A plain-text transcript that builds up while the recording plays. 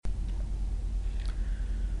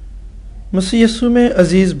مسیح یسوع میں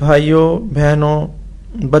عزیز بھائیوں، بہنوں،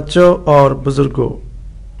 بچوں اور بزرگوں،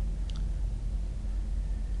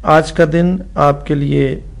 آج کا دن آپ کے لیے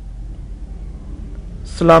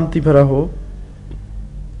سلامتی بھرا ہو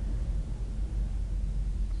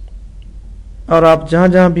اور آپ جہاں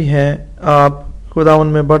جہاں بھی ہیں آپ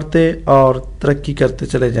خداوند میں بڑھتے اور ترقی کرتے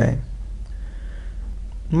چلے جائیں۔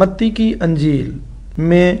 متی کی انجیل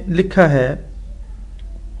میں لکھا ہے،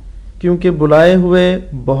 کیونکہ بلائے ہوئے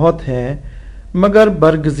بہت ہیں مگر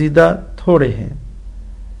برگزیدہ تھوڑے ہیں۔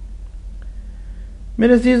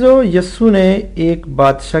 میرے عزیزو، یسوع نے ایک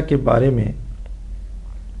بادشاہ کے بارے میں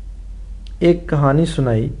ایک کہانی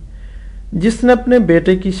سنائی جس نے اپنے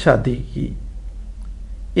بیٹے کی شادی کی،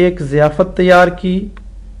 ایک ضیافت تیار کی،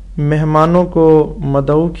 مہمانوں کو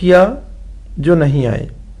مدعو کیا جو نہیں آئے،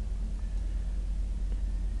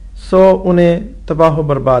 سو انہیں تباہ و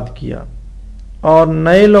برباد کیا، اور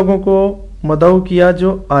نئے لوگوں کو مدعو کیا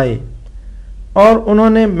جو آئے، اور انہوں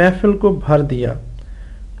نے محفل کو بھر دیا،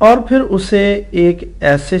 اور پھر اسے ایک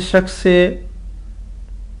ایسے شخص سے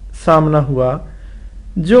سامنا ہوا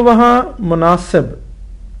جو وہاں مناسب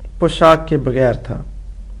پوشاک کے بغیر تھا،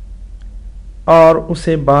 اور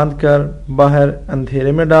اسے باندھ کر باہر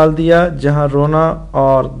اندھیرے میں ڈال دیا جہاں رونا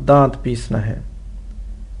اور دانت پیسنا ہے۔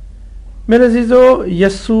 میرے عزیزو،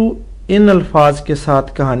 یسوع ان الفاظ کے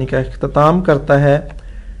ساتھ کہانی کا اختتام کرتا ہے،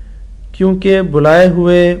 کیونکہ بلائے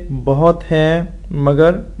ہوئے بہت ہیں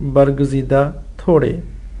مگر برگزیدہ تھوڑے۔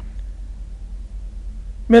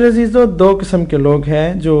 میرے عزیزو، دو قسم کے لوگ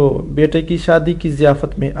ہیں جو بیٹے کی شادی کی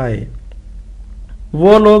ضیافت میں آئے۔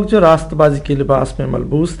 وہ لوگ جو راست بازی کے لباس میں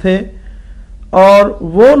ملبوس تھے، اور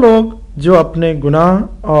وہ لوگ جو اپنے گناہ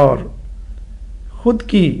اور خود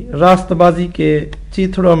کی راست بازی کے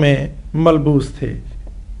چیتھڑوں میں ملبوس تھے۔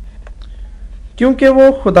 کیونکہ وہ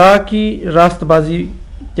خدا کی راست بازی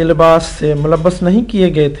کے لباس سے ملبس نہیں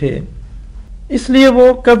کیے گئے تھے، اس لیے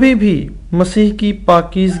وہ کبھی بھی مسیح کی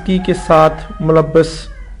پاکیزگی کے ساتھ ملبس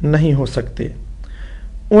نہیں ہو سکتے۔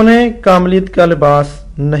 انہیں کاملیت کا لباس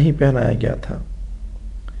نہیں پہنایا گیا تھا۔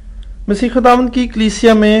 مسیح خداوند کی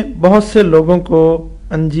کلیسیا میں بہت سے لوگوں کو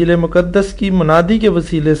انجیل مقدس کی منادی کے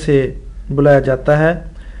وسیلے سے بلایا جاتا ہے،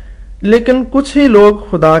 لیکن کچھ ہی لوگ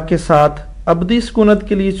خدا کے ساتھ ابدی سکونت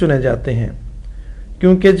کے لیے چنے جاتے ہیں،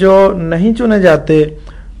 کیونکہ جو نہیں چنے جاتے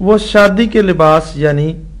وہ شادی کے لباس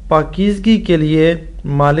یعنی پاکیزگی کے لیے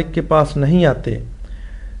مالک کے پاس نہیں آتے،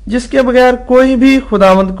 جس کے بغیر کوئی بھی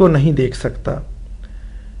خداوند کو نہیں دیکھ سکتا۔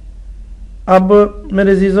 اب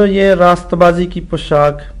میرے عزیزو، یہ راست بازی کی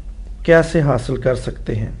پوشاک کیسے حاصل کر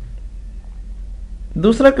سکتے ہیں؟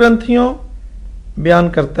 دوسرا کرنتھیوں بیان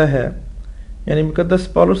کرتا ہے، یعنی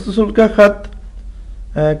مقدس پولس رسول کا خط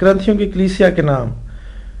کرنتھیوں کی کلیسیا کے نام،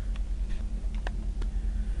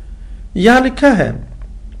 یہاں لکھا ہے،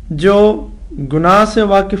 جو گناہ سے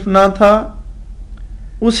واقف نہ تھا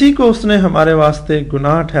اسی کو اس نے ہمارے واسطے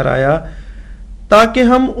گناہ ٹھہرایا تاکہ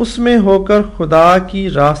ہم اس میں ہو کر خدا کی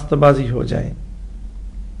راست بازی ہو جائیں۔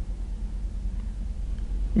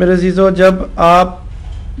 میرے عزیزو، جب آپ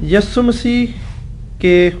یسوع مسیح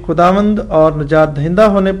کے خداوند اور نجات دہندہ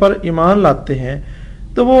ہونے پر ایمان لاتے ہیں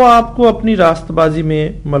تو وہ آپ کو اپنی راست بازی میں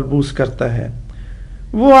ملبوس کرتا ہے،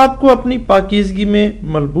 وہ آپ کو اپنی پاکیزگی میں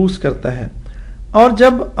ملبوس کرتا ہے، اور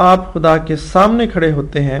جب آپ خدا کے سامنے کھڑے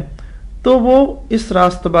ہوتے ہیں تو وہ اس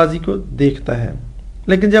راست بازی کو دیکھتا ہے۔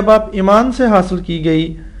 لیکن جب آپ ایمان سے حاصل کی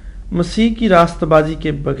گئی مسیح کی راست بازی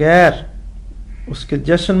کے بغیر اس کے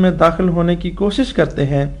جشن میں داخل ہونے کی کوشش کرتے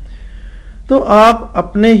ہیں تو آپ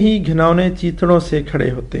اپنے ہی گھناؤنے چیتڑوں سے کھڑے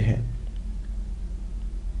ہوتے ہیں،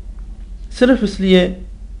 صرف اس لیے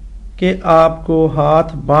کہ آپ کو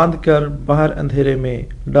ہاتھ باندھ کر باہر اندھیرے میں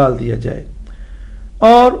ڈال دیا جائے۔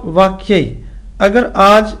 اور واقعی اگر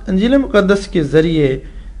آج انجیل مقدس کے ذریعے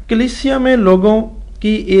کلیسیا میں لوگوں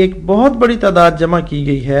کی ایک بہت بڑی تعداد جمع کی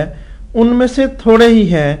گئی ہے، ان میں سے تھوڑے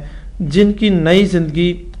ہی ہیں جن کی نئی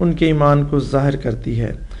زندگی ان کے ایمان کو ظاہر کرتی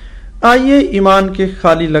ہے۔ آئیے ایمان کے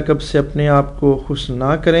خالی لقب سے اپنے آپ کو خوش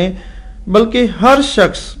نہ کریں، بلکہ ہر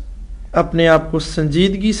شخص اپنے آپ کو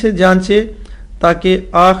سنجیدگی سے جانچے تاکہ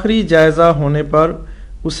آخری جائزہ ہونے پر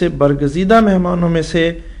اسے برگزیدہ مہمانوں میں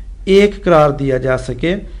سے ایک قرار دیا جا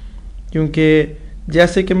سکے، کیونکہ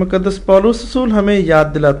جیسے کہ مقدس پولس رسول ہمیں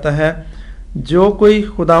یاد دلاتا ہے، جو کوئی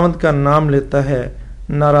خداوند کا نام لیتا ہے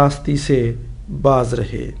ناراستی سے باز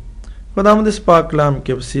رہے۔ خداوند اس پاک کلام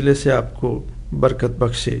کے وسیلے سے آپ کو برکت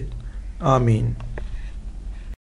بخشے، آمین۔